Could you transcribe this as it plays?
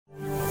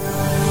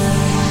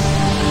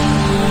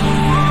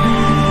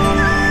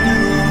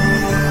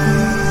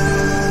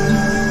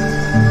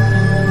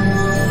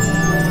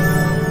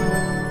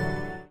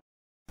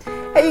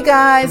Hey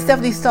guys,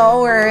 Stephanie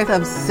Stallworth.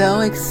 I'm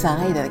so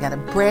excited. I got a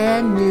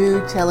brand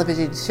new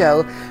television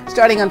show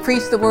starting on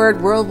Preach the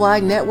Word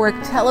Worldwide Network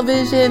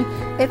Television.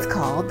 It's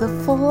called The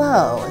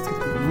Flow. It's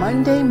going to be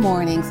Monday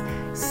mornings,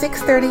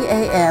 6:30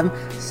 a.m.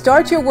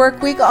 Start your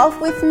work week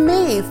off with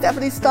me,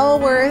 Stephanie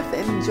Stallworth,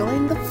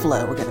 enjoying the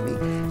flow. We're going to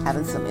be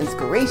having some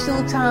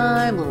inspirational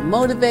time, a little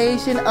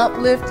motivation,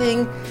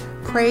 uplifting,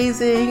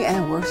 praising,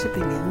 and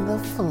worshiping in the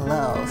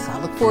flow. So I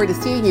look forward to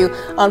seeing you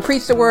on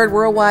Preach the Word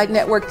Worldwide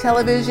Network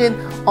Television,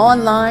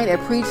 online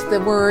at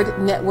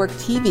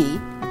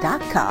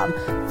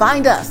preachthewordnetworktv.com.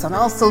 Find us on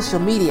all social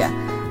media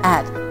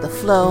at The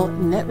Flow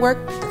Network,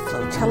 The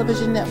Flow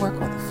Television Network,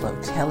 or The Flow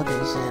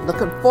Television.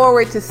 Looking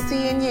forward to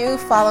seeing you.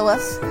 Follow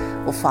us.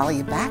 We'll follow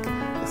you back.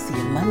 We'll see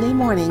you Monday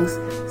mornings,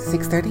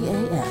 6:30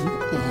 a.m.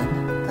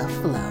 in The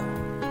Flow.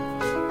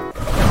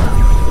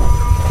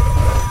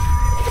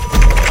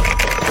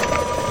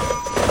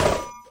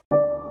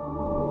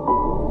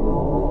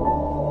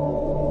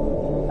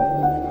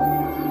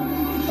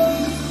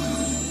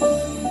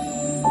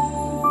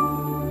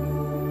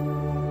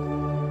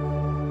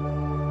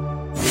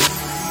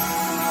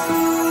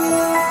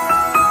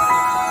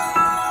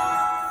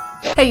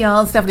 Hey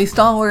y'all, Stephanie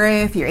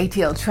Stallworth, your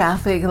ATL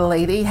traffic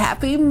lady.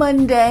 Happy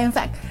Monday. In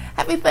fact,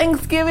 happy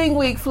Thanksgiving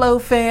week, Flow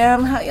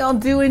fam. How y'all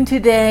doing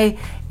today?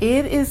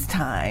 It is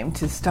time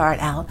to start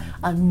out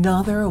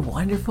another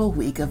wonderful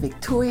week of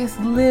victorious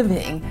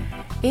living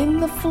in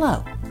the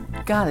flow.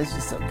 God is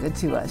just so good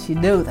to us. You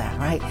know that,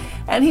 right?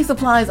 And He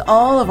supplies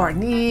all of our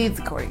needs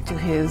according to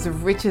His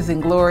riches and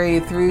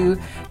glory through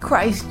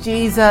Christ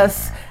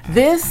Jesus.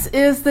 This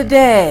is the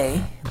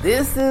day.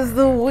 This is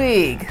the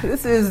week.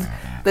 This is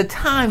the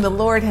time the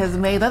Lord has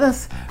made. Let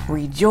us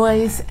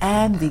rejoice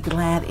and be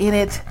glad in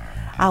it.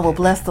 I will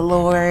bless the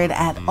Lord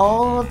at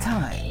all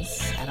times.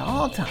 At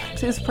all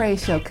times. His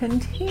praise shall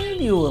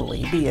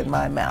continually be in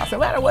my mouth, no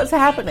matter what's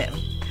happening.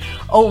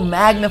 Oh,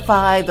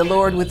 magnify the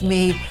Lord with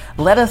me.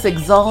 Let us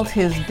exalt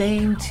His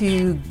name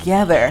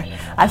together.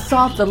 I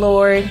sought the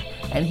Lord,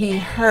 and He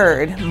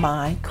heard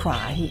my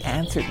cry. He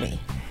answered me,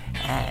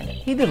 and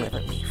He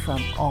delivered me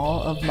from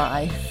all of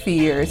my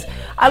fears.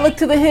 I look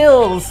to the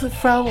hills,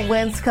 from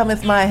whence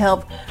cometh my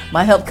help.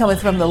 My help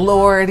cometh from the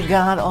Lord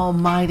God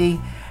Almighty.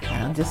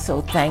 And I'm just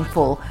so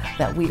thankful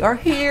that we are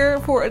here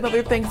for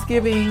another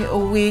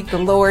Thanksgiving week. The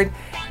Lord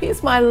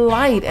is my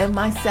light and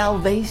my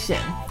salvation.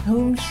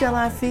 Whom shall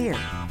I fear?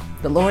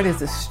 The Lord is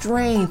the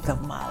strength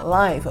of my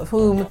life. Of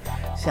whom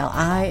shall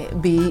I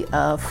be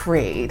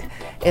afraid?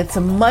 It's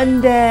a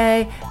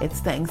Monday. It's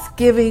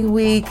Thanksgiving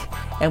week.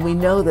 And we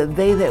know that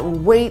they that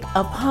wait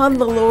upon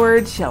the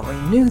Lord shall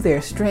renew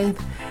their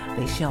strength.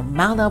 They shall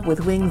mount up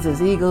with wings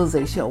as eagles.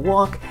 They shall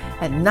walk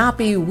and not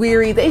be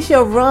weary. They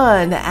shall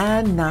run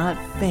and not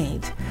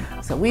faint.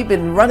 So we've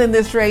been running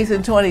this race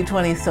in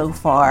 2020 so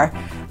far,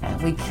 and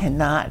we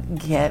cannot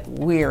get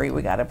weary.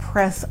 We got to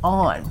press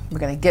on. We're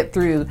going to get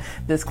through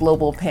this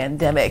global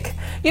pandemic.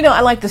 You know,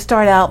 I like to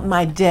start out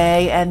my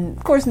day and,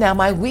 of course, now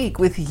my week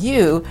with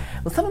you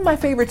with some of my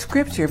favorite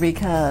scripture,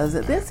 because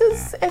this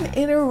is an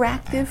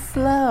interactive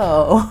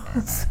flow.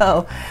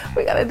 So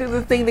we got to do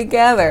the thing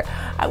together.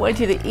 I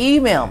want you to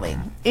email me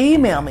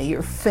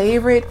your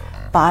favorite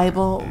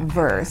Bible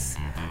verse,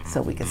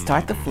 so we can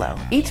start the flow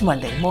each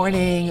Monday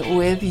morning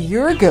with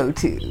your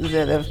go-tos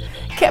that have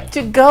kept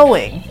you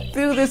going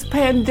through this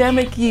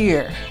pandemic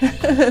year,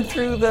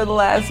 through the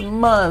last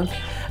month,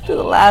 through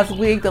the last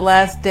week, the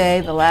last day,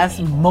 the last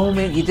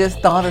moment you just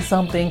thought of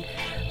something.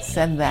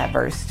 Send that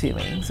verse to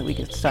me so we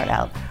can start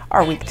out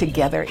our week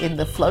together in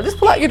the flow. Just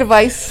pull out your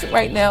device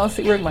right now.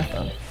 See, where's my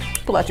phone?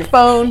 Pull out your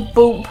phone,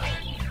 boom,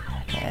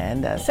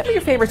 and send me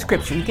your favorite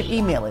scripture. You can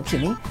email it to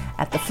me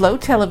at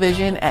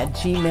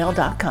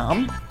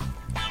theflowtelevision@gmail.com.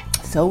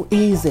 So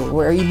easy.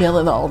 We're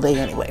emailing all day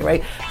anyway,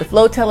 right?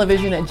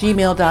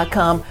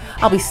 theflowtelevision@gmail.com.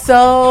 I'll be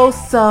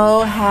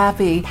so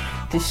happy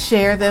to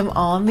share them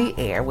on the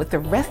air with the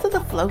rest of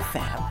the Flow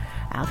fam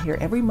out here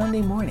every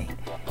Monday morning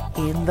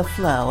in the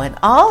flow. And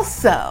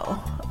also,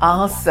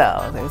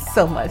 there's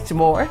so much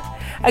more.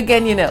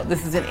 Again, you know,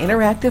 this is an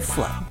interactive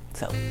flow.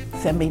 So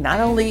send me not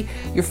only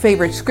your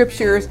favorite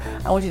scriptures,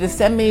 I want you to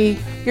send me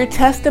your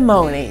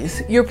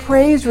testimonies, your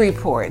praise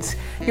reports,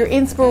 your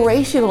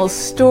inspirational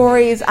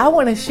stories. I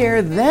want to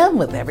share them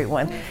with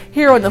everyone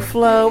here on the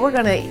flow. We're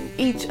going to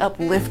each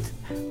uplift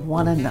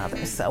one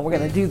another. So we're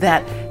going to do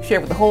that, share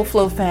with the whole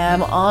Flow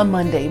fam on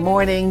Monday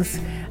mornings.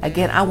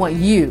 Again, I want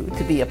you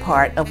to be a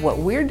part of what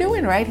we're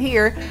doing right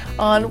here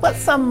on what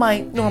some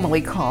might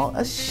normally call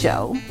a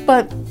show,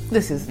 but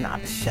this is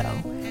not a show.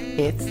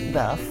 It's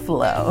the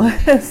flow.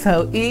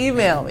 So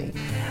email me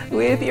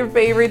with your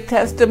favorite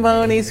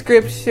testimony,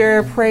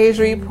 scripture, praise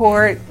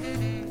report,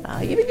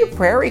 even your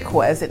prayer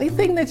requests,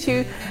 anything that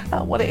you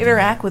want to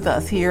interact with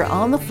us here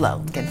on the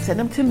flow. You can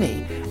send them to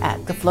me at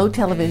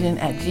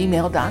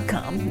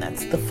theflowtelevision@gmail.com.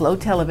 That's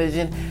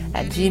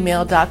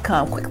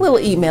theflowtelevision@gmail.com. Quick little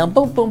email,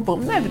 boom, boom,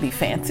 boom. Not to be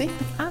fancy.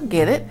 I'll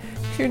get it.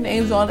 If your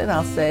name's on it,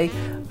 I'll say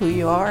who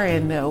you are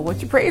and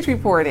what your praise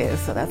report is.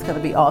 So that's going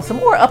to be awesome.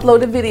 Or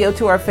upload a video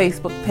to our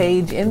Facebook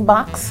page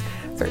inbox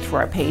search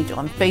for our page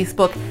on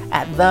Facebook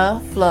at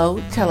The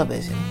Flow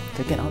Television.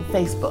 To get on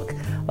Facebook.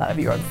 A lot of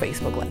you are on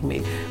Facebook like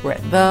me. We're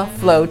at The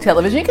Flow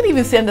Television. You can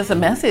even send us a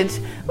message.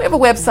 We have a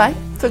website,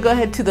 so go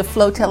ahead to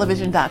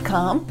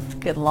theflowtelevision.com. You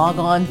can log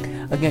on,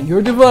 again,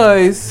 your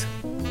device,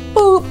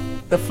 boop,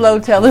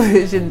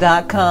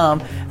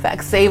 theflowtelevision.com. In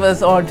fact, save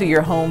us onto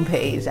your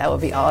homepage. That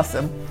would be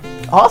awesome.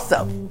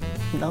 Also,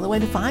 another way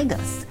to find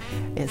us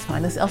is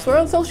find us elsewhere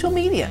on social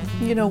media.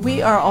 You know,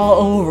 we are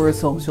all over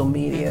social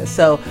media,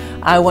 so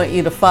I want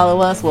you to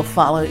follow us. We'll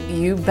follow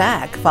you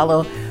back.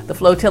 Follow the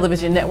Flow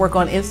Television Network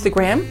on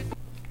Instagram.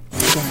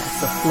 Again,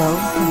 that's the Flow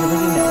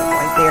Television Network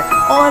right there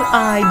on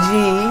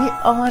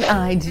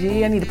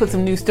IG. I need to put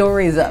some new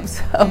stories up,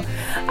 so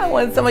I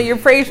want some of your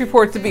praise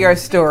reports to be our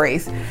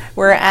stories.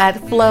 We're at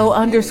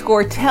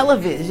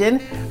Flow_television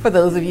for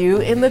those of you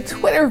in the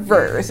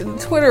Twitterverse, in the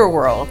Twitter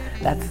world.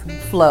 That's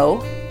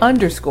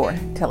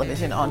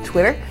Flow_television on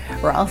Twitter.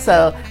 We're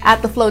also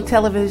at the Flow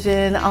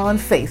Television on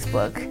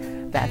Facebook.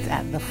 That's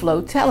at the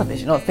Flow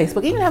Television on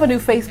Facebook. We even have a new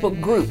Facebook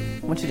group.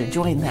 I want you to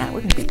join that.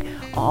 We're going to be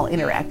all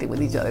interacting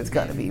with each other. It's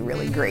going to be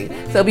really great.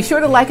 So be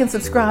sure to like and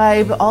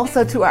subscribe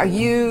also to our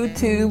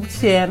YouTube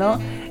channel.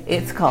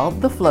 It's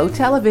called The Flow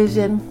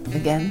Television.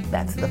 Again,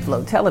 that's The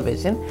Flow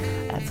Television.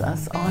 That's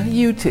us on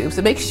YouTube.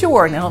 So make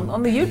sure now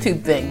on the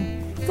YouTube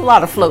thing, there's a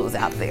lot of flows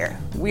out there.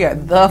 We are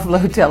The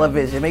Flow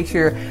Television. Make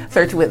sure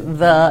search with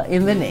the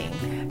in the name.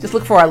 Just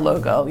look for our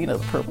logo, you know,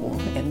 the purple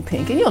and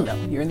pink, and you'll know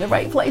you're in the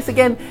right place.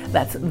 Again,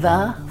 that's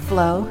The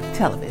Flow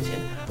Television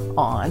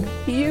on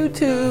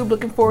YouTube.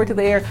 Looking forward to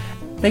there.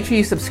 Make sure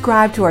you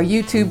subscribe to our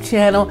YouTube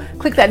channel.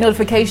 Click that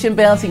notification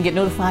bell so you can get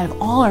notified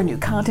of all our new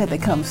content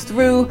that comes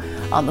through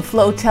on the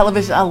Flow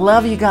Television. I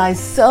love you guys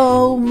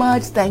so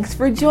much. Thanks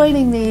for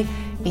joining me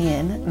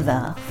in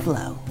The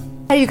Flow.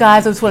 Hey, you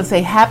guys, I just want to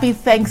say happy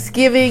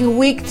Thanksgiving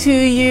week to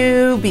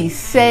you. Be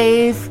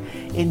safe.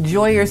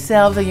 Enjoy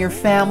yourselves and your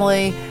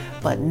family,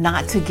 but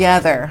not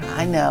together.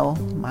 I know,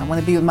 I want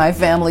to be with my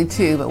family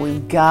too, but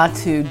we've got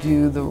to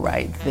do the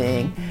right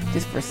thing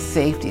just for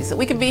safety so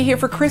we can be here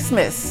for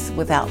Christmas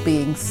without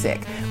being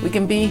sick. We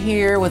can be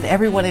here with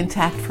everyone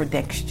intact for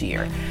next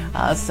year.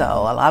 So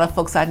a lot of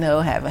folks I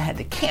know have had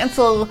to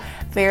cancel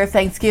their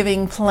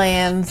Thanksgiving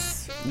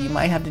plans. You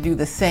might have to do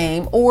the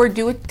same or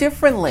do it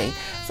differently.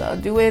 So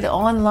do it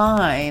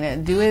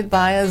online, do it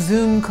by a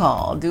Zoom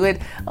call, do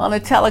it on a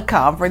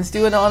teleconference,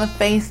 do it on a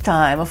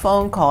FaceTime, a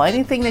phone call,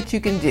 anything that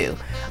you can do.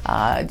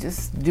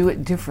 Just do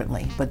it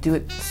differently, but do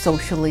it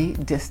socially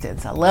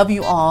distanced. I love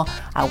you all.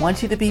 I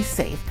want you to be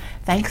safe.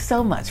 Thanks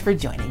so much for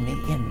joining me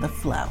in The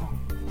Flow.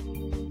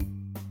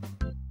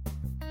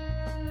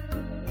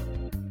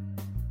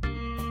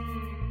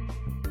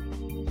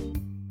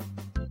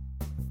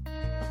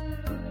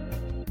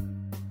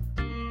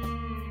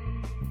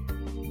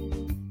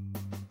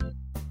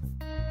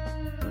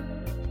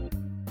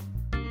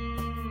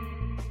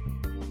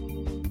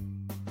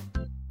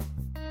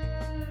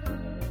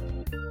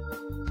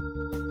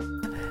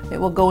 It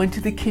will go into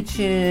the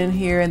kitchen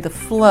here in The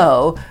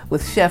Flow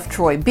with Chef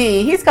Troy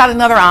B. He's got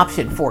another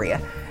option for you.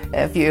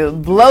 If you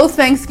blow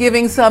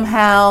Thanksgiving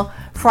somehow,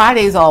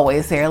 Friday's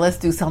always there. Let's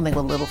do something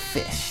with a little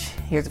fish.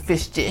 Here's a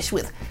fish dish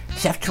with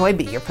Chef Troy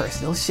B, your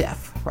personal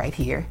chef, right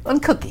here on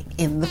Cooking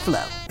in The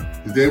Flow.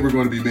 Today we're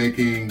going to be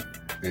making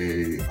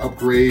a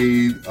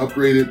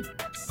upgraded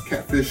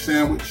catfish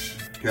sandwich,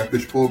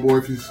 catfish po' boy,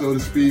 if you so to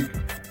speak.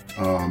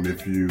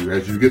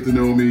 As you get to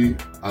know me,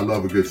 I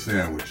love a good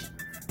sandwich.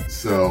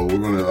 So we're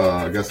gonna,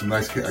 I got a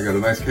nice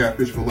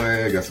catfish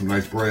fillet. I got some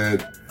nice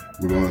bread.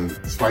 We're gonna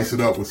spice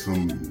it up with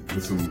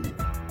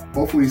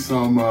hopefully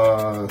some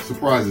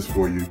surprises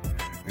for you,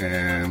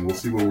 and we'll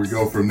see where we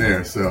go from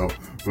there. So,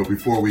 but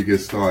before we get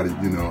started,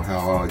 you know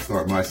how I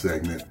start my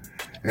segment.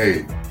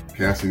 Hey,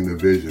 casting the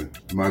vision.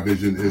 My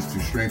vision is to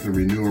strengthen,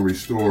 renew, and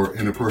restore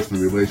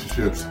interpersonal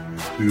relationships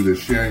through the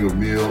sharing of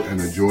meal and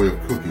the joy of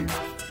cooking.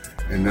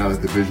 And now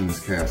that the vision is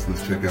cast,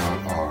 let's check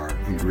out our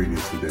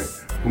ingredients today.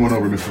 Come on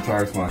over, Mr.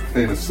 Tires, my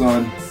famous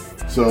son.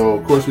 So,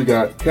 of course, we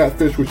got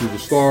catfish, which is a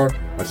star.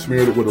 I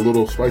smeared it with a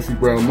little spicy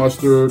brown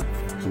mustard,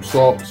 some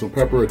salt, some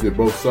pepper. I did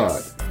both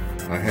sides.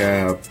 I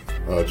have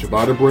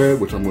ciabatta bread,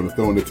 which I'm going to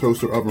throw in the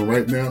toaster oven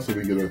right now so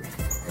we get a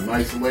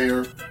nice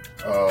layer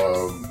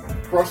of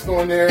crust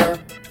on there,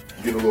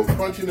 get a little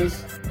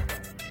crunchiness.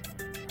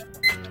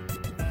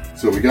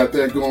 So we got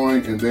that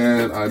going, and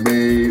then I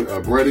made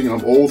breading.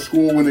 I'm old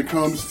school when it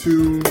comes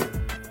to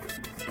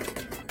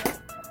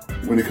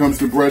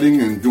breading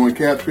and doing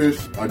catfish.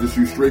 I just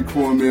use straight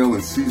cornmeal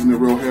and season it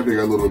real heavy. I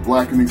got a little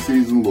blackening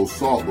season, a little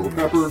salt, a little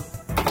pepper.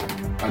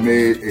 I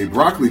made a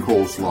broccoli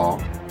coleslaw,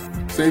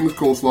 same as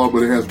coleslaw,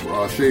 but it has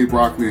shaved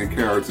broccoli and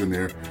carrots in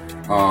there.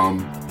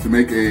 To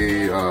make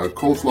a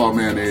coleslaw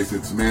mayonnaise,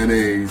 it's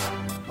mayonnaise,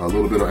 a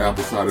little bit of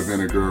apple cider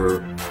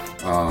vinegar,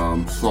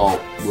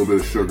 salt, a little bit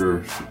of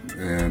sugar,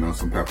 and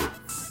some pepper.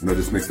 And I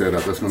just mix that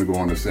up. That's going to go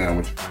on the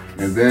sandwich.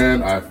 And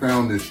then I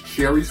found this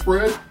cherry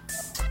spread,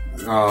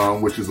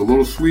 which is a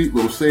little sweet, a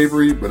little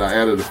savory, but I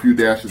added a few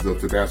dashes of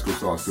Tabasco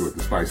sauce to it to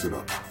spice it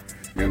up.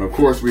 And of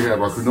course, we have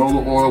our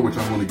canola oil, which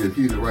I'm going to get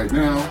heated right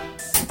now.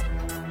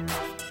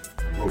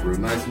 over a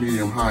nice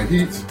medium-high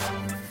heat.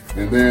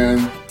 And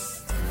then,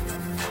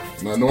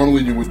 now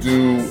normally you would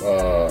do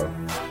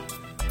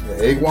the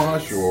egg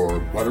wash or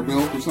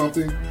buttermilk or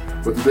something,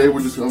 but today I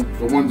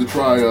wanted to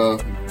try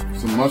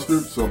some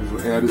mustard, so I'm just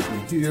going to add it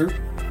in here,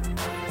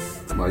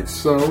 like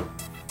so.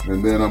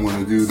 And then I'm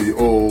going to do the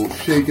old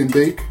shake and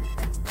bake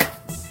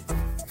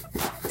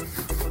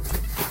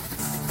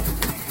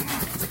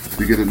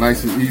to get it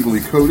nice and evenly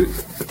coated.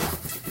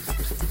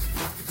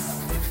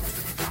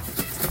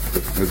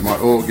 As my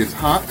oil gets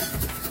hot,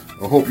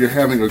 I hope you're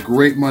having a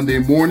great Monday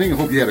morning. I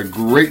hope you had a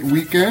great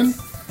weekend.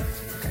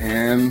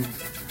 And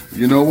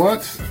you know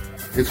what?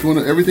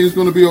 Everything's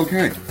gonna be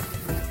okay.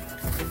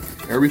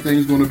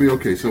 Everything's gonna be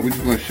okay. So we're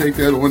just gonna shake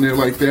that on there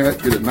like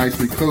that, get it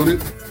nicely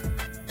coated.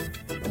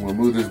 I'm gonna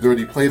move this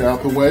dirty plate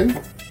out the way.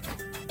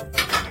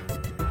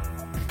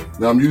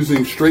 Now I'm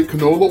using straight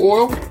canola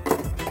oil.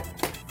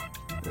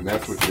 And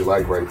that's what you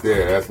like right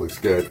there. That looks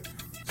good.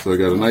 So I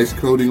got a nice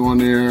coating on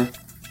there.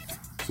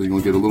 So you're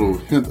gonna get a little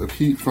hint of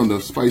heat from the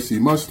spicy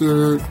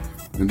mustard,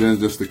 and then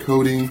just the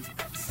coating,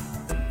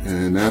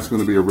 and that's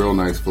gonna be a real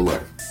nice fillet.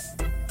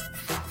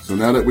 So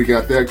now that we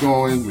got that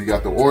going, we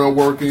got the oil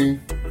working,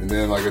 and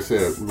then like I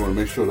said, we wanna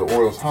make sure the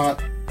oil's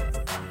hot.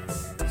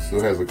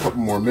 Still has a couple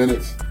more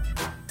minutes.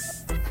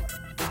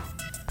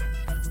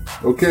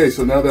 Okay,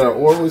 so now that our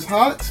oil is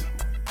hot,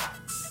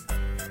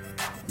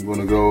 I'm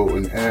gonna go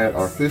and add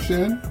our fish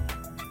in.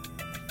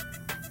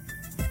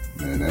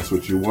 And that's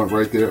what you want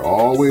right there.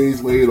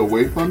 Always lay it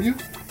away from you.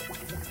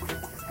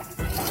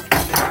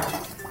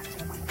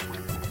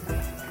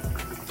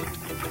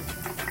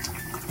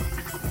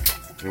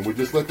 And we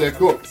just let that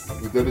cook.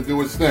 We let it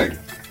do its thing.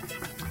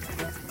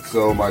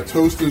 So my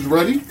toast is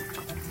ready.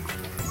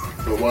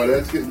 So while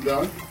that's getting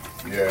done,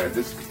 yeah,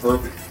 this is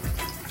perfect.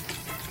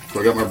 So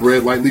I got my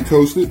bread lightly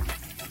toasted.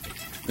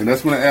 And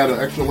that's going to add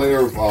an extra layer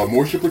of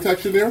moisture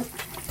protection there.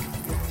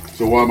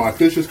 So while my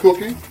fish is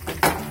cooking,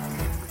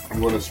 I'm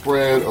going to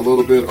spread a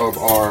little bit of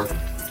our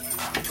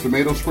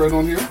tomato spread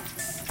on here.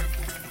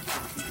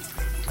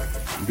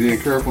 Being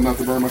careful not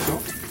to burn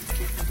myself.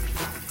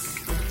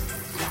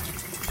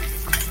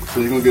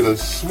 So you're going to get a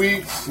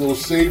sweet, little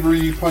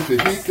savory punch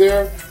of heat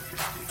there.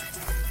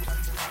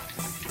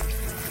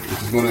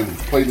 Which is going to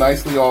play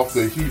nicely off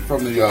the heat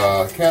from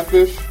the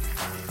catfish.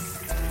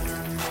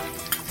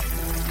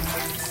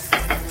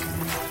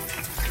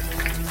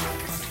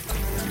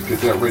 Get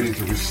that ready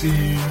to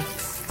receive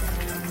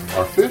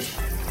our fish.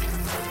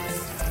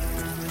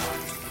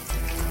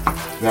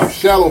 Now I'm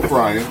shallow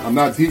frying, I'm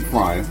not deep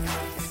frying,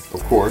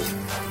 of course.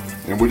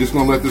 And we're just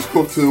gonna let this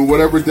cook to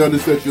whatever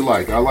doneness that you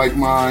like. I like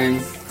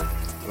mine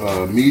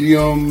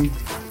medium.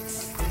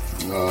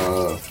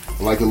 I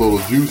like a little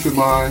juice in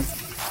mine.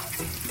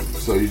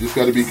 So you just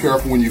gotta be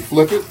careful when you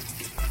flip it.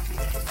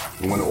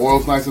 And when the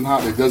oil's nice and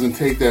hot, it doesn't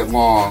take that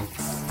long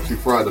to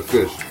fry the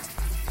fish.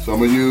 So I'm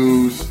gonna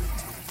use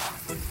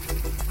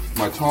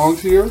my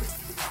tongs here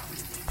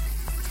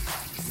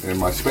and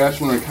my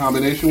spatula in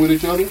combination with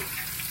each other.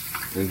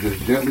 And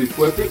just gently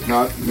flip it,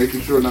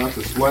 making sure not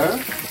to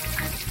splash.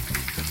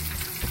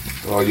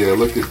 Oh yeah,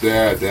 look at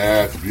that.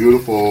 That's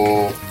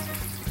beautiful.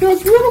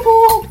 That's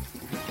beautiful.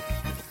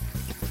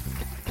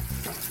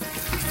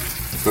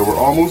 So we're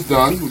almost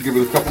done. We'll give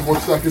it a couple more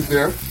seconds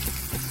there.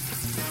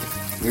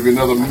 Maybe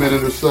another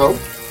minute or so.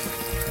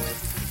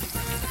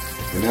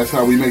 And that's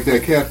how we make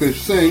that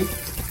catfish sing.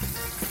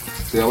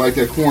 See, I like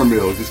that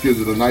cornmeal. It just gives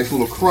it a nice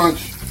little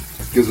crunch.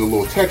 Gives it a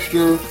little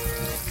texture.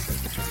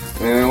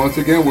 And once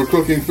again, we're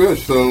cooking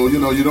fish, so you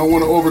don't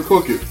want to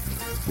overcook it.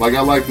 Like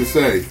I like to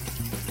say,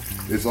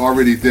 it's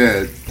already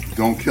dead.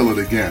 Don't kill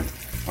it again.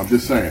 I'm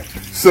just saying.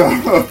 So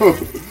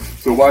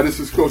while this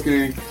is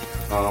cooking,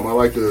 I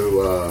like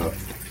to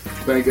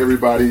thank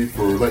everybody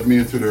for letting me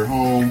into their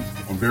home.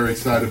 I'm very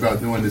excited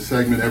about doing this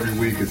segment every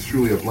week. It's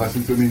truly a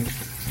blessing to me.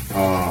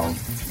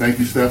 Thank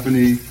you,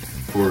 Stephanie,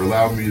 for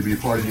allowing me to be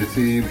part of your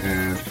team,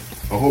 and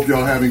I hope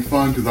y'all having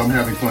fun because I'm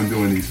having fun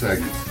doing these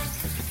segments.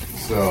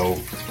 So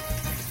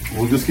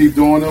we'll just keep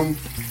doing them,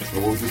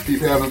 and we'll just keep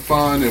having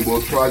fun, and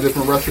we'll try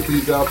different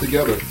recipes out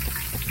together.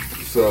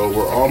 So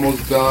we're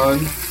almost done.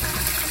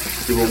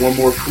 Give it one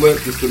more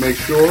flip just to make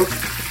sure.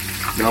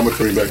 Now I'm going to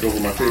turn back over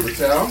my paper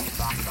towel.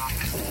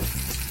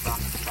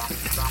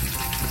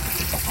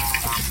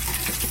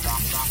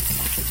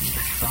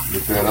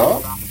 Get that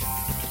up.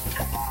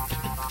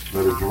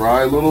 Let it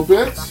dry a little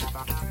bit.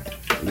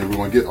 And then we're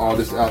going to get all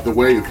this out the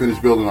way and finish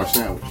building our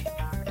sandwich.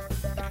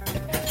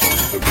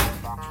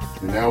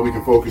 And now we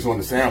can focus on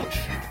the sandwich.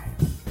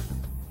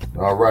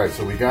 All right,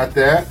 so we got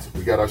that.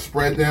 We got our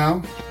spread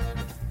down.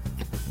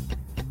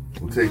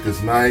 We'll take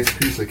this nice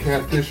piece of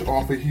catfish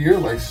off of here,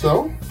 like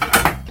so.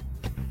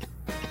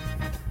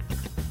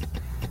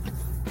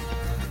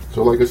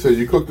 So like I said,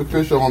 you cook the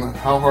fish on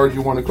how hard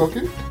you want to cook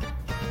it.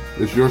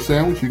 It's your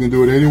sandwich. You can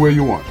do it any way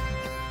you want.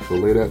 So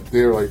lay that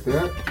there like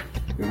that.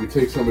 And we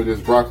take some of this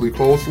broccoli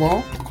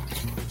coleslaw.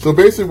 So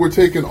basically we're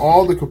taking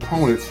all the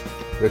components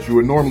that you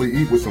would normally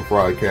eat with some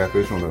fried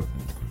catfish on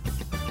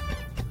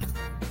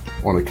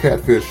a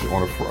catfish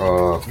on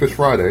a Fish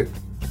Friday.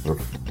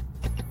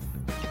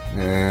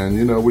 And,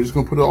 you know, we're just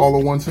going to put it all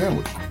in one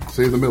sandwich.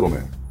 Save the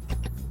middleman.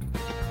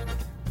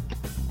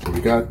 So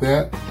we got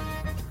that.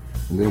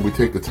 And then we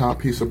take the top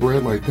piece of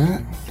bread like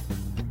that.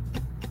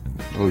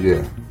 Oh,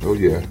 yeah. Oh,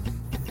 yeah.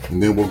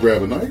 And then we'll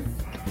grab a knife.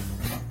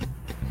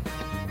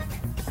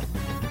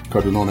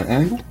 Cut it on an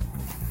angle.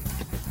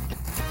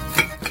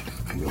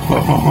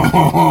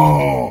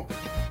 Oh,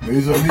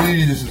 this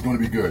is going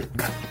to be good.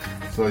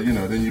 So, you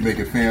know, then you make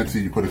it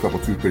fancy. You put a couple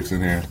toothpicks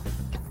in here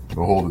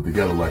to hold it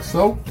together like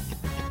so.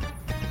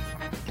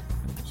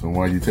 So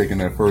while you're taking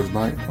that first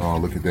bite, oh,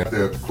 look at that.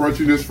 The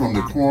crunchiness from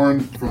the corn,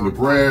 from the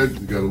bread.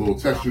 You got a little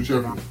texture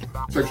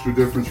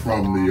difference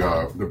from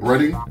the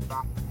breading.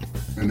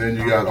 And then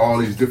you got all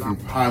these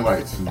different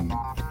highlights and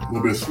a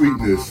little bit of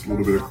sweetness, a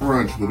little bit of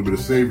crunch, a little bit of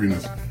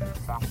savoriness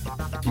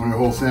on your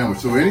whole sandwich.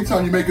 So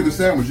anytime you make it a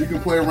sandwich, you can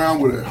play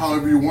around with it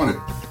however you want it.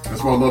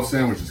 That's why I love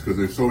sandwiches, because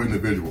they're so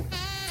individual.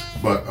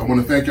 But I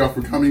want to thank y'all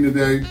for coming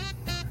today.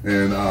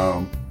 And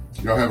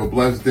y'all have a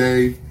blessed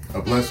day,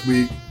 a blessed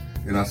week.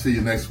 And I'll see you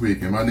next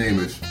week. And my name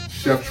is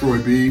Chef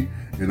Troy B,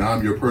 and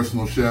I'm your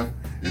personal chef,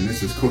 and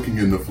this is Cooking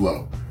in the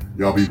Flow.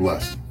 Y'all be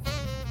blessed.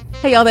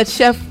 Hey y'all, that's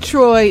Chef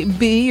Troy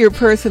B, your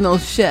personal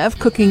chef,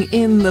 cooking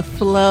in the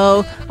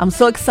flow. I'm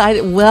so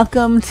excited.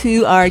 Welcome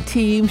to our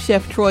team,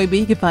 Chef Troy B.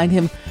 You can find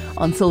him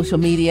on social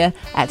media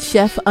at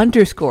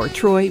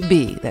chef_Troy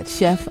B. That's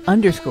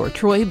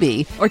chef_Troy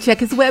B. Or check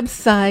his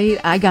website,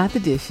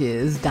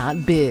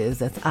 IGotTheDishes.biz.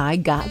 That's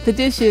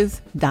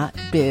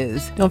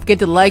IGotTheDishes.biz. Don't forget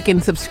to like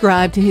and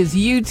subscribe to his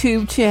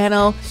YouTube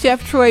channel.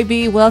 Chef Troy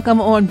B,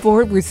 welcome on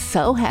board. We're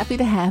so happy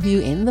to have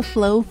you in the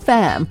Flow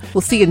fam.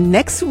 We'll see you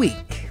next week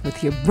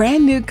with your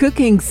brand new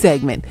cooking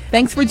segment.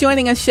 Thanks for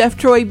joining us, Chef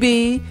Troy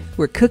B.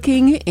 We're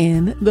cooking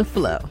in the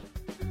flow.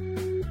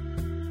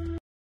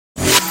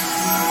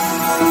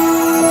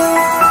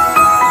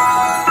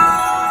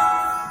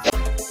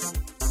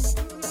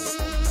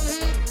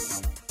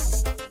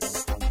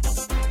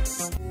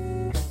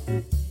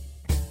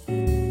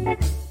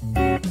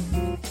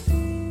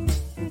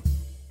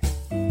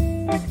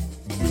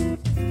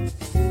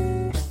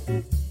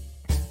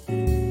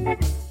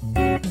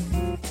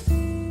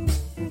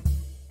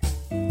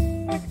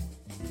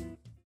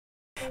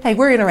 Hey,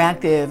 we're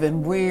interactive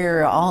and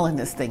we're all in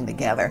this thing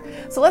together.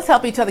 So let's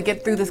help each other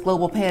get through this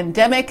global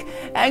pandemic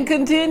and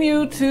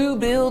continue to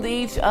build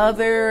each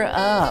other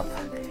up.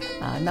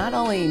 Not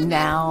only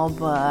now,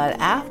 but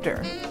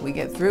after we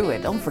get through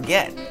it. Don't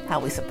forget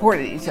how we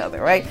supported each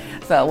other, right?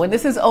 So when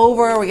this is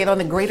over, we get on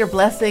the greater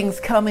blessings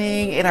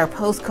coming in our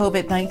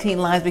post-COVID-19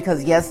 lives,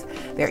 because yes,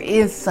 there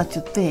is such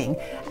a thing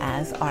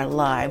as our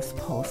lives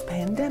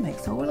post-pandemic.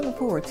 So we're looking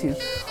forward to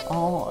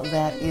all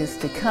that is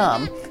to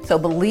come. So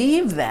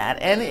believe that,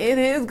 and it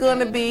is going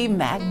to be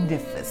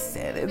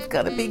magnificent. It's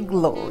going to be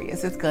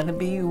glorious. It's going to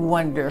be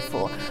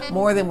wonderful,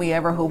 more than we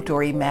ever hoped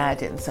or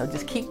imagined. So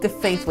just keep the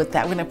faith with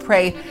that. We're going to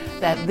pray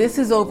that this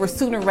is over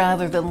sooner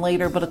rather than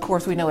later, but of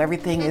course we know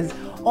everything is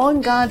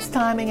on God's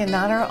timing and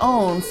not our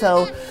own.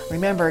 So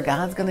remember,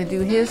 God's going to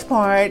do his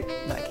part,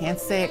 but I can't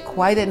say it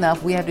quite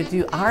enough. We have to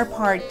do our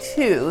part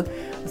too.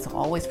 So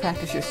always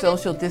practice your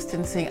social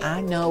distancing.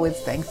 I know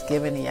it's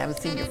Thanksgiving and you haven't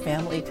seen your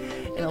family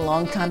in a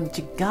long time, but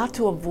you got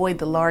to avoid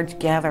the large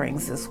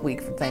gatherings this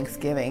week for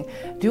Thanksgiving.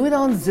 Do it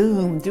on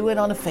Zoom, do it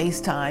on a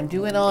FaceTime,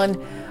 do it on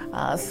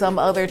some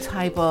other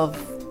type of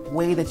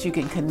way that you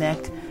can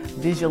connect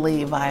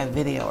visually via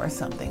video or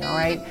something, all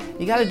right?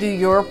 You got to do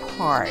your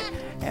part.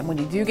 And when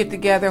you do get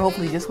together,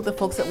 hopefully just with the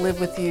folks that live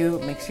with you,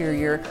 make sure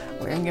you're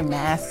wearing your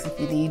masks if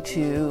you need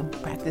to.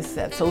 Practice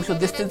that social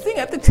distancing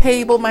at the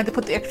table. Might have to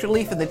put the extra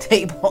leaf in the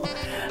table.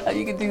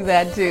 You can do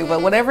that too.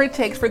 But whatever it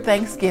takes for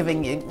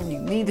Thanksgiving, you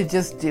need to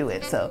just do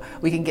it so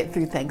we can get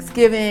through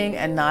Thanksgiving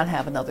and not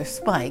have another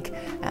spike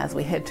as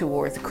we head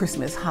towards the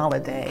Christmas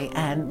holiday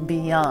and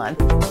beyond.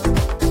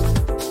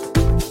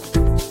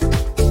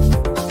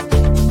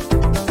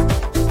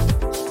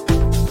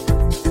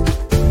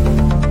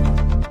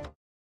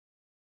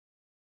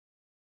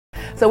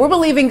 So we're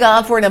believing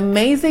God for an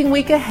amazing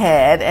week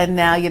ahead. And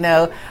now, you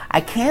know,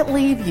 I can't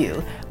leave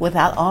you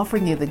without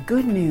offering you the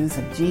good news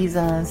of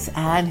Jesus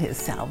and his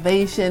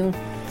salvation.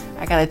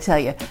 I got to tell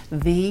you,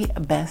 the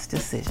best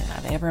decision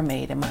I've ever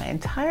made in my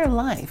entire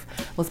life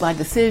was my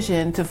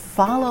decision to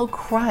follow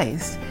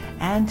Christ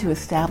and to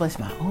establish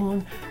my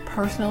own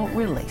personal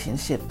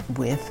relationship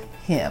with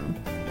him.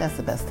 That's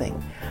the best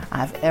thing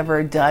I've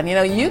ever done. You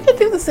know, you can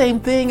do the same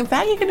thing. In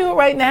fact, you can do it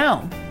right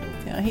now.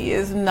 He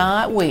is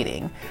not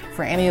waiting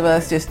for any of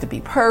us just to be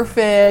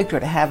perfect or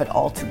to have it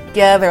all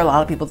together. A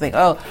lot of people think,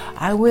 oh,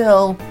 I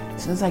will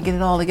as soon as I get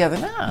it all together.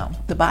 No,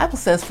 the Bible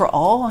says for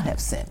all have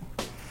sinned.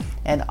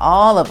 And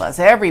all of us,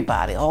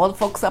 everybody, all the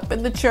folks up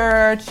in the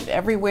church,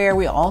 everywhere,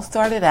 we all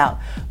started out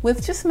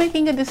with just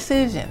making a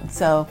decision.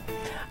 So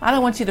I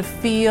don't want you to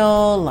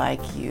feel like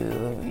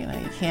you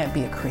can't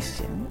be a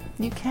Christian.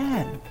 You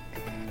can.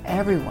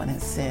 Everyone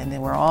has sinned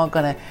and we're all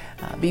going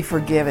to be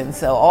forgiven.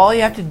 So all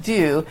you have to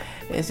do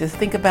is just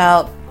think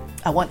about,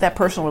 I want that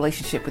personal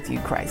relationship with you,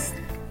 Christ.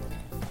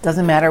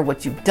 Doesn't matter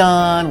what you've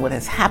done, what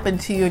has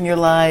happened to you in your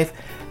life.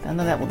 None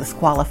of that will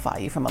disqualify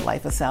you from a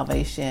life of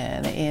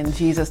salvation in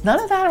Jesus. None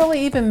of that really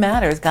even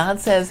matters. God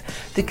says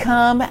to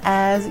come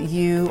as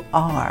you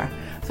are.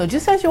 So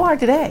just as you are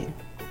today.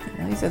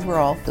 He says we're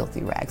all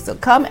filthy rags. So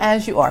come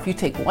as you are. If you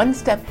take one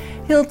step,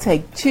 he'll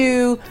take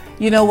two.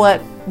 You know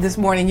what? This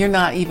morning, you're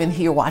not even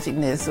here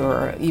watching this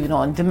or even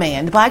on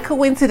demand by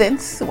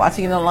coincidence,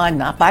 watching it online,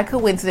 not by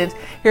coincidence.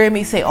 Hearing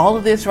me say all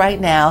of this right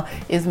now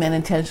is meant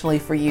intentionally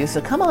for you.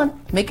 So come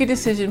on, make your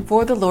decision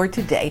for the Lord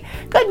today.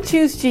 Go ahead and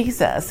choose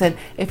Jesus. And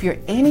if you're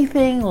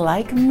anything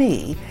like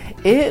me,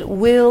 it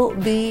will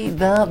be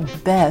the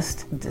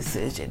best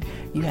decision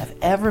you have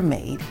ever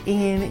made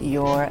in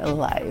your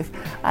life.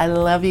 I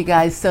love you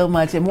guys so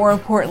much. And more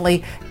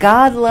importantly,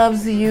 God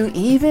loves you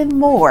even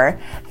more.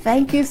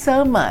 Thank you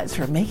so much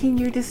for making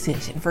your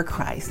decision for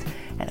Christ.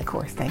 And of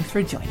course, thanks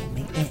for joining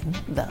me in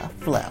the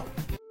flow.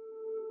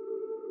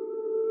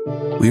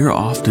 We are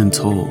often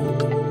told,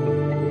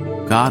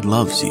 God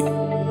loves you.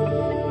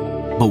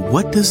 But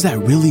what does that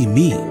really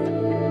mean?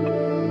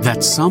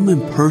 That some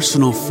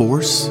impersonal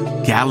force,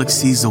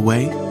 galaxies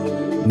away,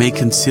 may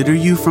consider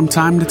you from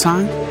time to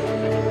time?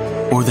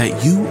 Or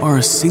that you are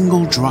a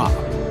single drop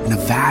in a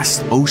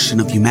vast ocean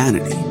of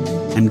humanity,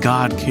 and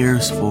God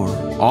cares for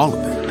all of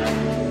it?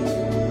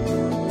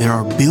 There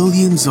are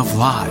billions of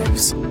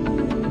lives,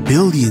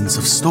 billions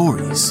of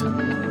stories.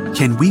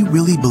 Can we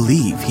really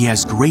believe He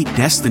has great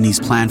destinies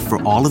planned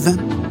for all of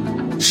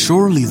them?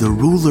 Surely the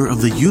ruler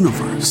of the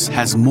universe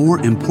has more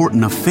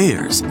important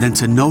affairs than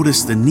to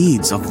notice the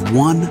needs of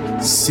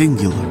one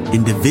singular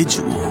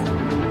individual.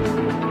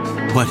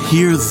 But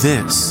hear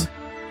this,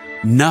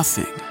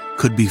 nothing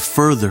could be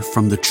further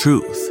from the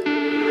truth.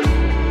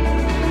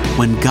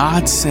 When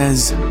God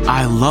says,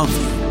 I love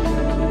you,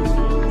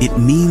 it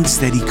means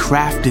that He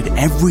crafted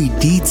every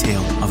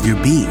detail of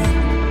your being.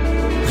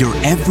 Your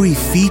every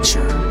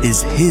feature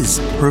is His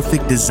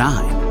perfect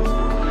design.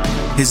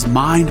 His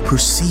mind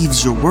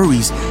perceives your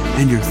worries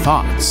and your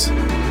thoughts.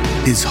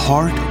 His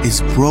heart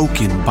is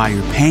broken by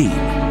your pain.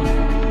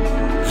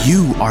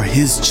 You are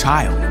His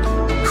child,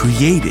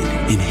 created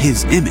in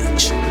His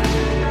image.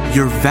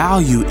 Your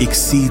value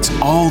exceeds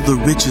all the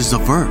riches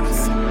of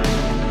earth.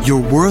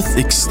 Your worth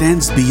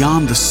extends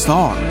beyond the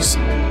stars.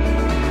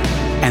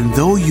 And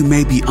though you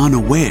may be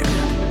unaware,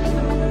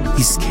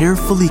 He's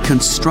carefully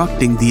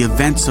constructing the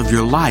events of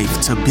your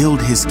life to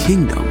build His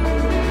kingdom.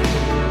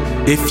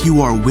 If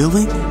you are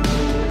willing,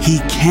 He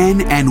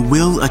can and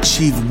will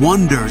achieve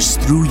wonders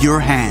through your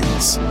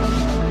hands.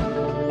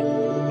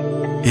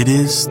 It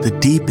is the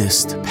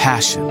deepest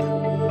passion,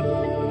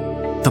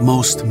 the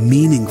most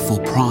meaningful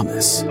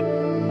promise.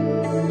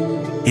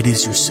 It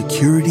is your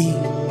security,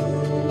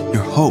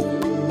 your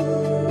hope,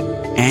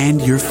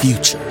 and your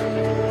future.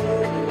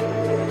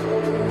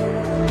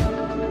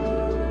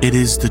 It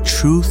is the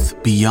truth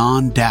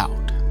beyond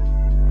doubt.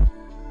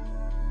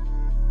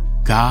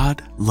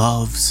 God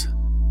loves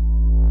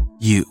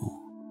you.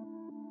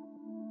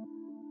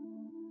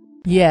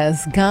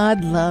 Yes,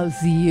 God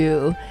loves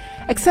you.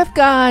 Accept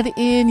God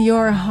in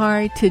your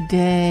heart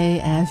today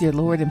as your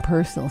Lord and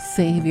personal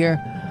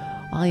Savior.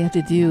 All you have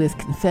to do is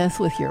confess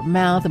with your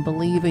mouth and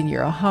believe in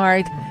your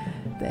heart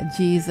that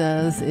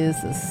Jesus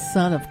is the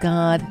Son of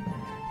God,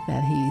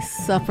 that He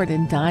suffered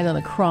and died on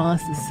the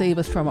cross to save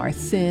us from our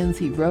sins.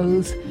 He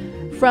rose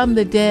from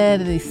the dead,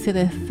 and He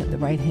sitteth at the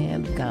right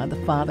hand of God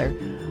the Father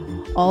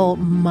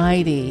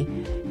Almighty.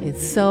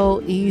 It's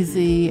so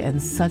easy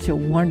and such a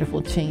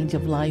wonderful change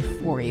of life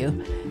for you.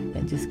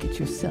 And just get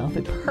yourself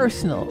a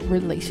personal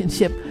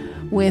relationship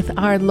with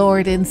our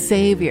Lord and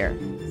Savior.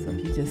 So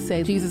if you just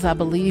say, Jesus, I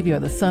believe you're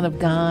the Son of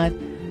God,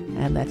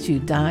 and that you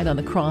died on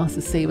the cross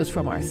to save us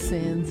from our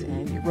sins,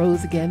 and you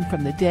rose again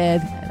from the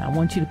dead, and I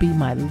want you to be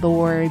my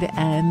Lord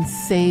and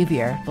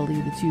Savior.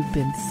 Believe that you've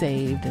been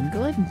saved, and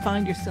go ahead and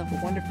find yourself a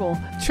wonderful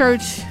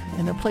church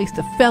and a place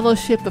to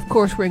fellowship. Of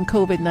course, we're in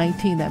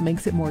COVID-19. That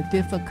makes it more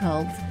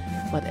difficult,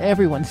 but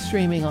everyone's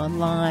streaming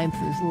online, so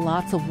there's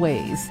lots of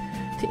ways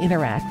to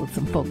interact with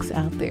some folks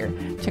out there.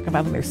 Check them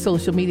out on their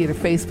social media, their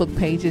Facebook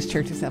pages.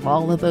 Churches have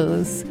all of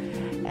those.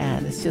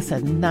 And it's just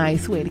a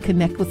nice way to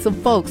connect with some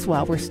folks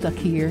while we're stuck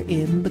here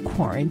in the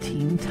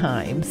quarantine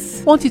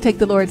times. Won't you take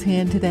the Lord's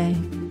hand today?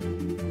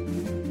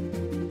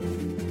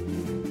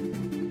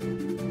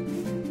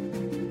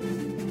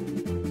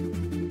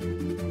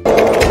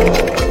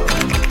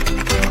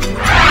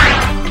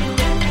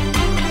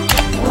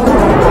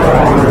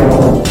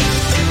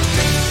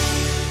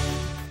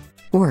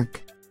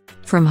 Work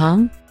from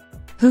home?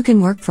 Who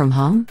can work from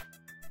home?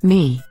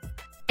 Me.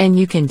 And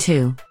you can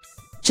too.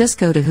 Just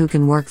go to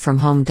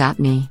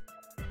whocanworkfromhome.me.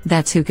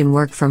 That's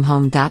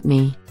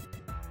whocanworkfromhome.me.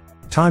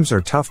 Times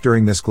are tough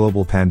during this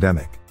global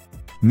pandemic.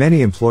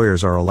 Many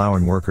employers are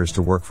allowing workers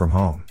to work from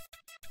home.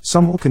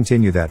 Some will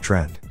continue that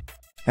trend.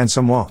 And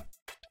some won't.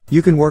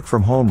 You can work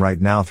from home right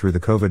now through the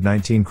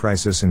COVID-19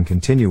 crisis and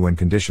continue when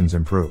conditions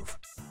improve.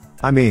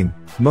 I mean,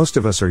 most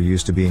of us are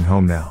used to being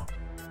home now.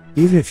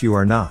 Even if you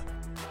are not,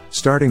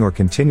 starting or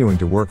continuing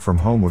to work from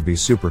home would be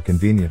super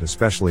convenient,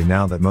 especially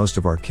now that most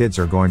of our kids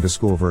are going to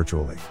school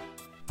virtually.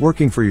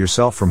 Working for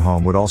yourself from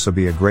home would also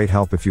be a great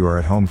help if you are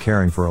at home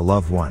caring for a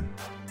loved one.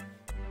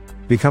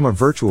 Become a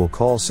virtual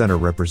call center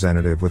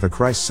representative with a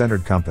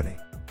Christ-centered company.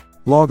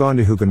 Log on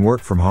to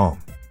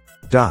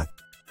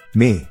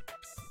whocanworkfromhome.me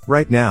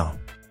right now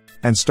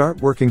and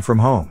start working from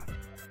home.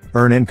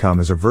 Earn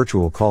income as a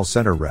virtual call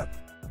center rep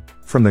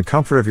from the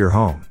comfort of your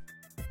home.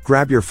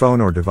 Grab your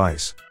phone or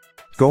device.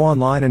 Go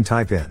online and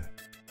type in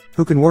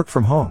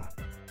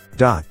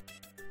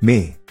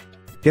whocanworkfromhome.me.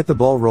 Get the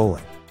ball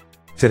rolling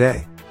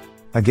today.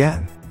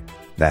 Again,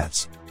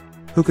 that's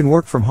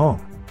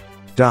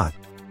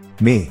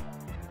whocanworkfromhome.me.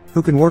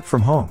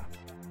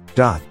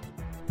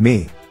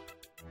 whocanworkfromhome.me.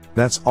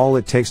 That's all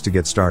it takes to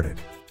get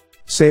started.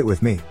 Say it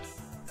with me.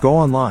 Go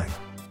online.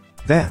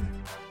 Then,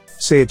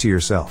 say it to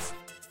yourself.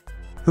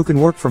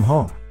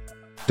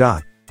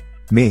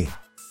 whocanworkfromhome.me.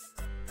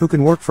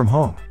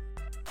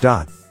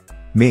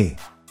 whocanworkfromhome.me.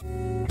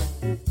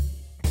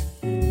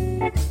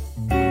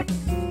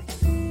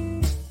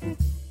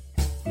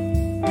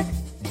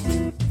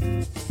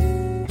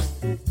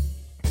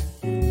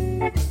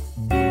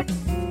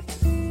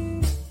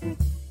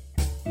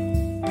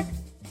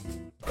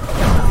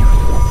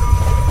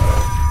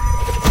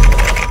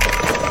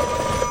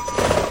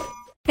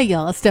 Hey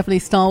y'all, it's Stephanie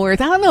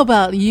Stallworth. I don't know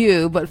about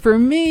you, but for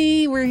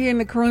me, we're here in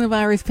the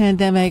coronavirus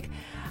pandemic.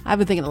 I've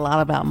been thinking a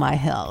lot about my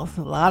health,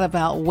 a lot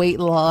about weight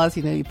loss.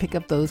 You know, you pick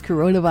up those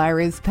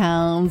coronavirus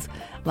pounds,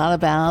 a lot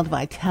about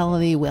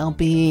vitality,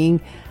 well-being,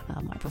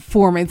 my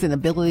performance and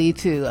ability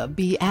to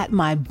be at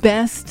my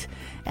best,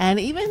 and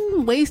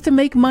even ways to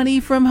make money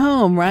from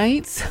home,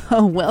 right?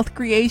 So wealth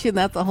creation,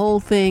 that's a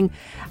whole thing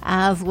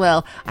as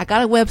well. I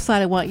got a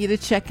website I want you to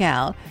check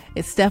out.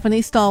 It's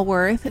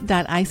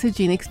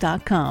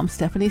stephaniestallworth.isogenics.com,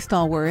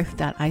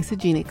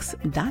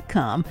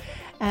 stephaniestallworth.isogenics.com,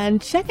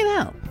 and check it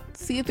out.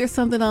 See if there's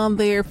something on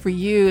there for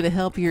you to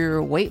help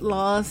your weight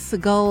loss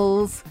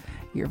goals,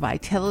 your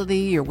vitality,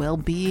 your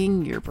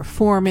well-being, your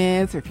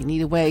performance, or if you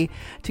need a way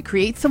to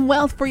create some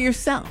wealth for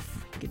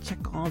yourself. You can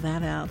check all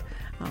that out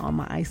on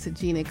my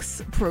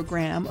Isogenics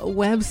program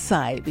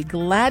website. Be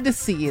glad to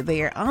see you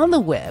there on the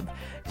web.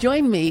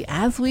 Join me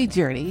as we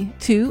journey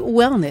to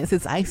wellness.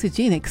 It's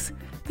Isogenics,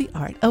 the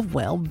art of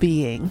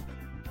well-being.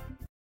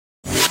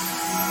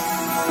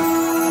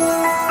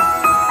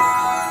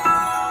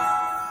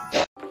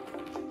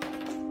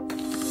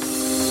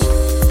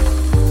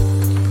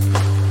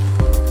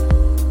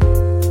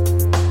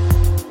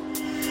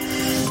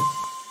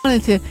 I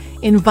wanted to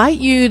invite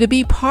you to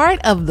be part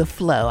of the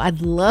flow.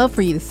 I'd love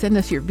for you to send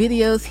us your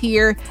videos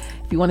here.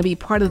 If you want to be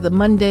part of the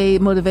Monday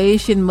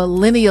Motivation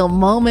Millennial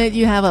Moment,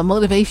 you have a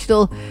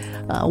motivational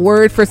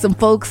word for some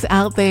folks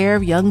out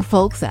there, young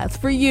folks, that's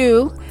for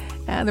you.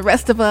 And the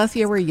rest of us,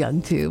 yeah, we're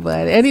young too,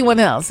 but anyone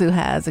else who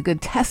has a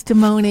good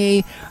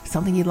testimony or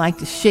something you'd like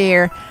to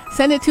share,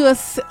 send it to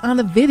us on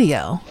a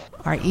video.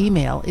 Our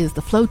email is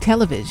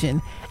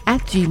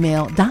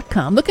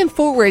theflowtelevision@gmail.com. Looking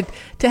forward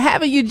to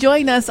having you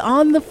join us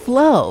on The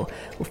Flow.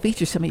 We'll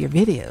feature some of your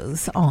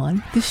videos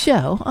on the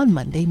show on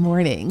Monday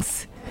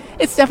mornings.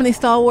 It's Stephanie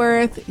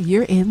Stallworth.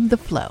 You're in The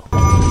Flow.